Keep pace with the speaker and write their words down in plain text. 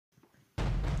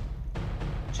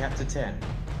Chapter 10.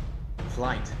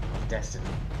 Flight of Destiny.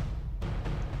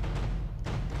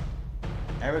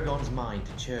 Eragon's mind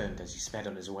churned as he sped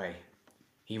on his way.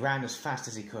 He ran as fast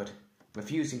as he could,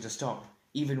 refusing to stop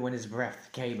even when his breath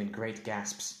came in great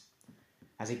gasps.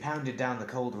 As he pounded down the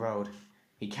cold road,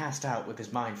 he cast out with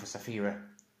his mind for Saphira,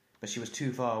 but she was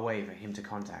too far away for him to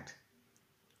contact.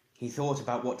 He thought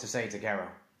about what to say to Garrow.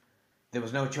 There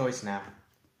was no choice now.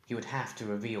 He would have to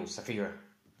reveal Saphira.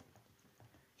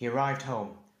 He arrived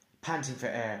home, panting for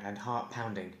air and heart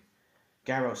pounding.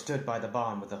 Garrow stood by the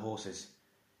barn with the horses.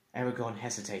 Eragon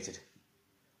hesitated.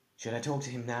 Should I talk to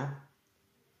him now?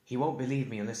 He won't believe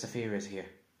me unless Saphira is here.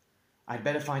 I'd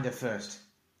better find her first.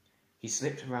 He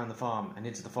slipped around the farm and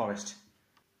into the forest.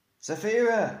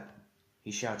 Saphira!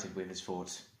 He shouted with his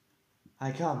thoughts.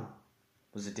 I come,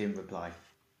 was the dim reply.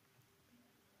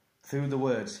 Through the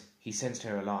words, he sensed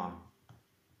her alarm.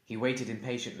 He waited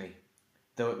impatiently,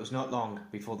 though it was not long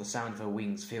before the sound of her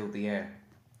wings filled the air.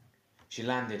 She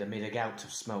landed amid a gout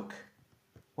of smoke.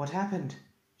 What happened?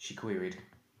 She queried.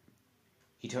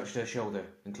 He touched her shoulder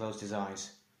and closed his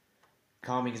eyes.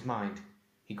 Calming his mind,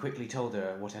 he quickly told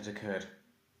her what had occurred.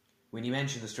 When he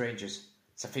mentioned the strangers,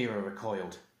 Saphira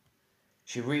recoiled.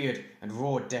 She reared and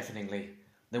roared deafeningly,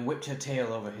 then whipped her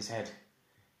tail over his head.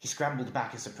 He scrambled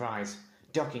back in surprise,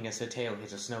 ducking as her tail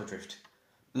hit a snowdrift.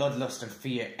 Bloodlust and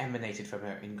fear emanated from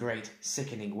her in great,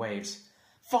 sickening waves.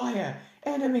 Fire!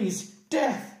 Enemies!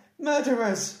 Death!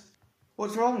 Murderers!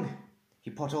 What's wrong?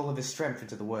 He put all of his strength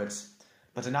into the words,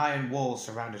 but an iron wall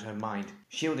surrounded her mind,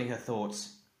 shielding her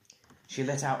thoughts. She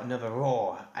let out another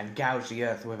roar and gouged the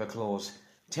earth with her claws,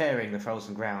 tearing the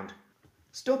frozen ground.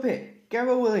 Stop it!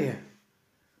 Garrow, will you?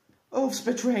 Oaths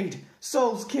betrayed!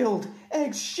 Souls killed!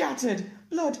 Eggs shattered!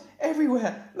 Blood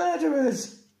everywhere!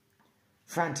 Murderers!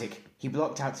 Frantic, he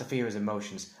blocked out Saphira's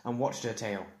emotions and watched her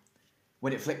tail.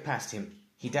 When it flicked past him,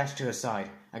 he dashed to her side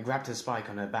and grabbed her spike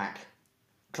on her back.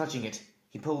 Clutching it,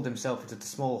 he pulled himself into the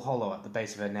small hollow at the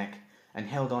base of her neck and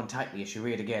held on tightly as she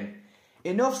reared again.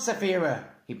 Enough, Saphira!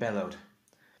 He bellowed.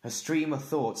 Her stream of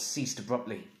thoughts ceased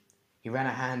abruptly. He ran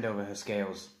a hand over her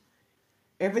scales.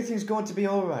 Everything's going to be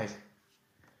all right.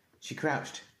 She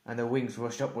crouched, and her wings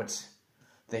rushed upwards.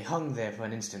 They hung there for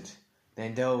an instant,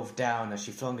 then dove down as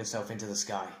she flung herself into the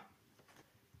sky.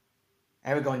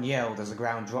 Eragon yelled as the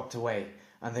ground dropped away,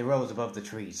 and they rose above the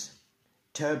trees.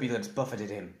 Turbulence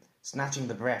buffeted him, snatching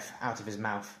the breath out of his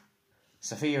mouth.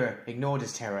 Saphira ignored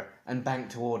his terror and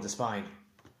banked toward the spine.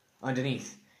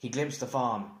 Underneath, he glimpsed the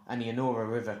farm and the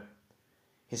Anora River.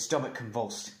 His stomach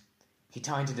convulsed. He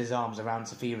tightened his arms around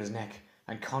Saphira's neck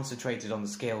and concentrated on the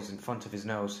scales in front of his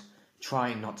nose,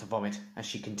 trying not to vomit as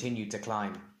she continued to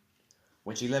climb.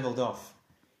 When she levelled off,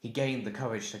 he gained the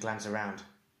courage to glance around.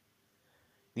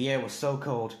 The air was so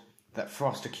cold that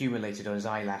frost accumulated on his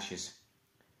eyelashes.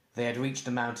 They had reached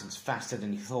the mountains faster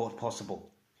than he thought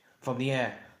possible. From the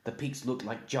air, the peaks looked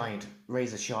like giant,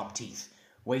 razor-sharp teeth,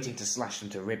 waiting to slash them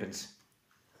to ribbons.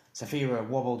 Saphira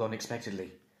wobbled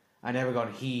unexpectedly, and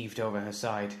Eragon heaved over her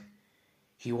side.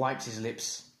 He wiped his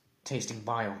lips, tasting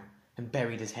bile, and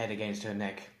buried his head against her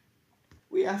neck.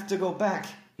 We have to go back,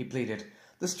 he pleaded.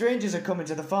 The strangers are coming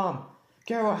to the farm.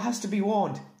 Garrow has to be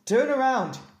warned. Turn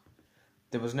around!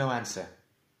 There was no answer.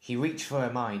 He reached for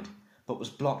her mind, but was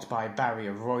blocked by a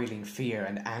barrier of roiling fear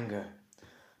and anger.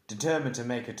 Determined to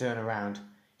make her turn around,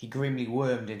 he grimly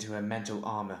wormed into her mental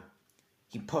armour.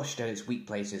 He pushed at its weak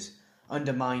places,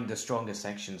 undermined the stronger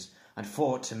sections, and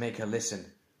fought to make her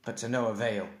listen, but to no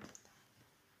avail.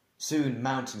 Soon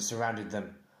mountains surrounded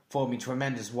them, forming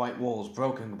tremendous white walls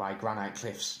broken by granite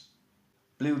cliffs.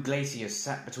 Blue glaciers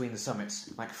sat between the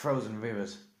summits like frozen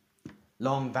rivers.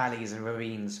 Long valleys and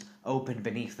ravines opened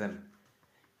beneath them.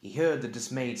 He heard the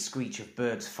dismayed screech of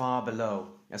birds far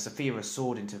below as Saphira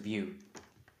soared into view.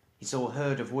 He saw a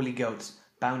herd of woolly goats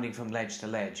bounding from ledge to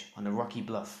ledge on a rocky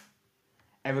bluff.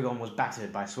 Eragon was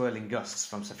battered by swirling gusts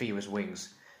from Saphira's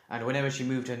wings, and whenever she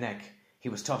moved her neck, he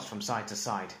was tossed from side to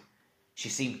side. She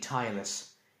seemed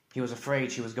tireless. He was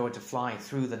afraid she was going to fly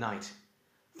through the night.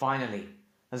 Finally,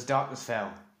 as darkness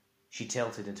fell, she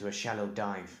tilted into a shallow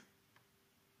dive.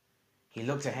 He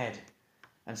looked ahead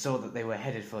and saw that they were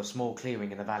headed for a small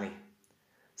clearing in the valley.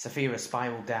 Saphira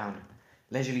spiraled down,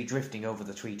 leisurely drifting over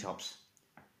the treetops.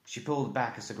 She pulled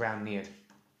back as the ground neared,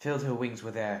 filled her wings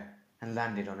with air, and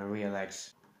landed on her rear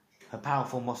legs. Her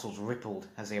powerful muscles rippled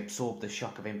as they absorbed the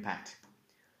shock of impact.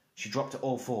 She dropped to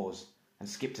all fours and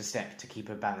skipped a step to keep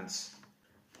her balance.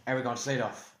 Eragon slid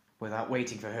off without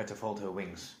waiting for her to fold her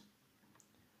wings.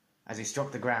 As he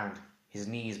struck the ground, his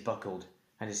knees buckled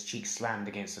and his cheeks slammed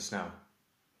against the snow.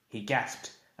 He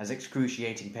gasped as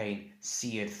excruciating pain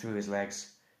seared through his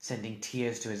legs, sending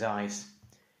tears to his eyes.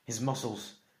 His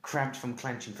muscles, cramped from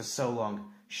clenching for so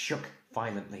long, shook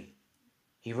violently.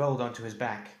 He rolled onto his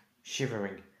back,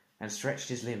 shivering, and stretched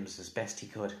his limbs as best he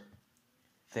could.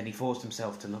 Then he forced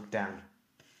himself to look down.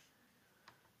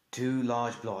 2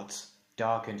 large blots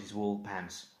darkened his wool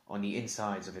pants on the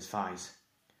insides of his thighs.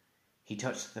 He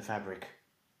touched the fabric.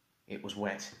 It was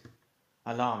wet.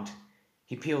 Alarmed,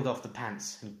 he peeled off the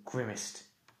pants and grimaced.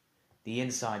 The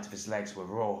insides of his legs were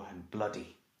raw and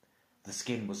bloody. The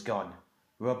skin was gone,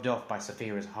 rubbed off by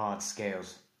Saphira's hard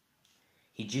scales.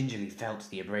 He gingerly felt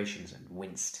the abrasions and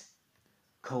winced.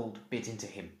 Cold bit into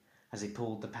him as he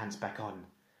pulled the pants back on,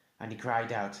 and he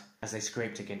cried out as they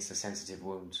scraped against the sensitive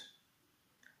wounds.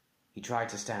 He tried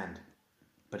to stand,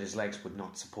 but his legs would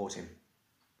not support him.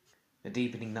 The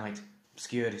deepening night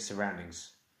obscured his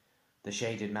surroundings. The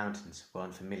shaded mountains were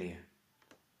unfamiliar.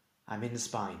 I'm in the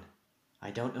spine,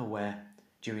 I don't know where,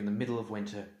 during the middle of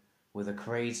winter, with a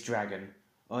crazed dragon,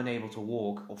 unable to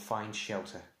walk or find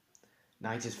shelter.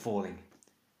 Night is falling.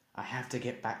 I have to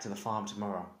get back to the farm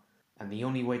tomorrow, and the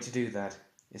only way to do that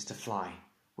is to fly,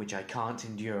 which I can't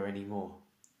endure any more.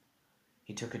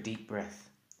 He took a deep breath.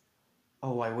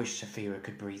 Oh, I wish Saphira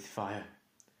could breathe fire.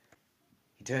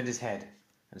 He turned his head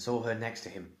and saw her next to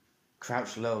him,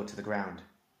 crouched low to the ground.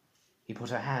 He put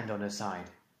her hand on her side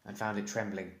and found it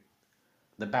trembling.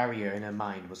 The barrier in her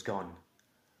mind was gone.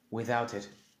 Without it,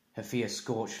 her fear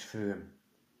scorched through him.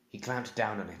 He clamped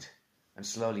down on it and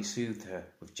slowly soothed her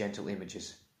with gentle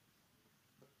images.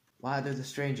 Why do the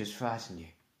strangers frighten you?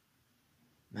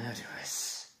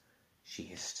 Murderous, she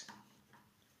hissed.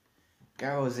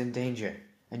 Garrow's in danger,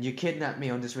 and you kidnapped me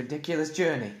on this ridiculous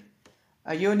journey.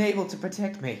 Are you unable to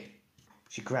protect me?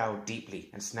 She growled deeply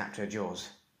and snapped her jaws.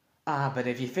 Ah, but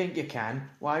if you think you can,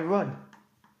 why run?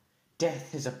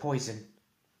 Death is a poison.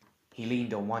 He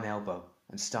leaned on one elbow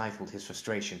and stifled his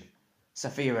frustration.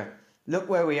 Saphira, look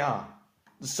where we are.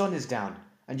 The sun is down,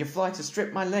 and your flight has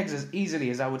stripped my legs as easily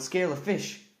as I would scale a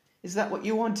fish. Is that what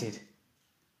you wanted?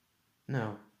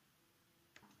 No.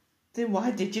 Then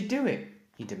why did you do it?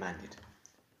 He demanded.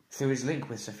 Through his link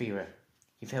with Saphira,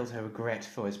 he felt her regret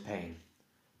for his pain,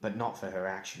 but not for her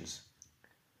actions.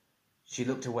 She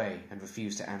looked away and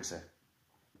refused to answer.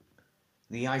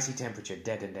 The icy temperature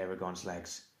deadened Eragon's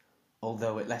legs.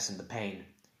 Although it lessened the pain,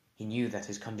 he knew that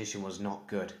his condition was not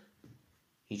good.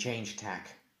 He changed tack.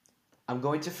 I'm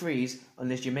going to freeze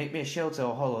unless you make me a shelter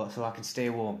or hollow so I can stay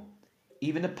warm.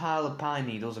 Even a pile of pine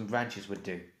needles and branches would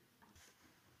do.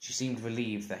 She seemed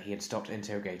relieved that he had stopped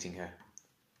interrogating her.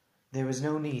 There is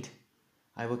no need.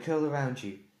 I will curl around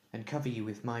you and cover you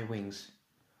with my wings.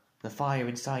 The fire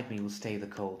inside me will stay the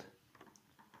cold.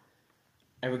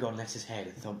 Eragon let his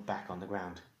head thump back on the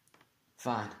ground.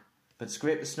 Fine, but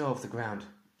scrape the snow off the ground.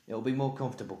 It will be more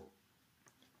comfortable.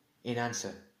 In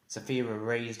answer, Saphira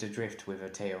raised a drift with her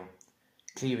tail,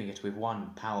 clearing it with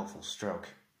one powerful stroke.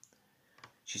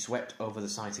 She swept over the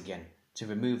site again to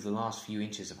remove the last few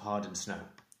inches of hardened snow.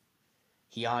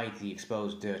 He eyed the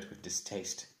exposed dirt with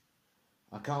distaste.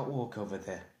 I can't walk over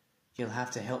there. You'll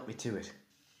have to help me to it.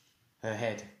 Her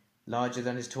head, larger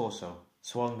than his torso,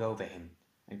 swung over him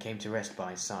and came to rest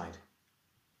by his side.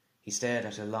 He stared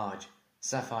at her large,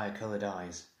 sapphire-coloured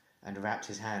eyes and wrapped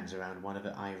his hands around one of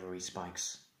her ivory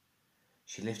spikes.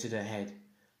 She lifted her head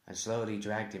and slowly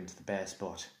dragged him to the bare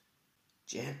spot.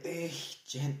 Gently,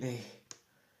 gently.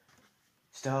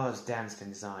 Stars danced in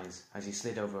his eyes as he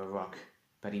slid over a rock,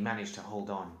 but he managed to hold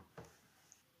on.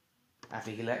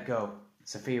 After he let go,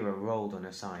 Saphira rolled on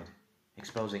her side,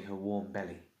 exposing her warm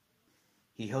belly.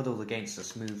 He huddled against the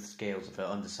smooth scales of her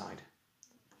underside.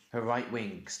 Her right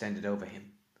wing extended over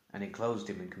him and enclosed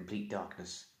him in complete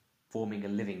darkness, forming a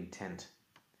living tent.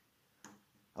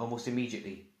 Almost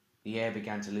immediately, the air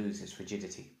began to lose its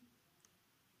frigidity.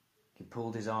 He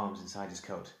pulled his arms inside his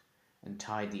coat and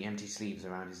tied the empty sleeves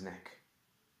around his neck.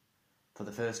 For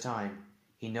the first time,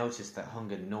 he noticed that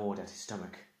hunger gnawed at his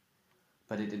stomach,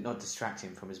 but it did not distract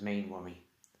him from his main worry.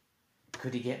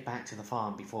 Could he get back to the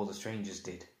farm before the strangers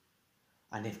did?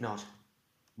 And if not,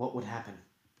 what would happen?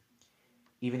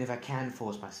 Even if I can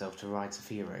force myself to ride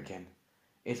Saphira again,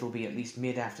 it will be at least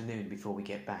mid-afternoon before we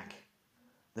get back.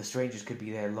 The strangers could be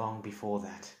there long before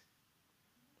that.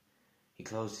 He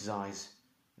closed his eyes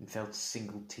and felt a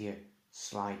single tear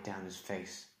slide down his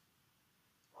face.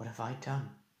 What have I done?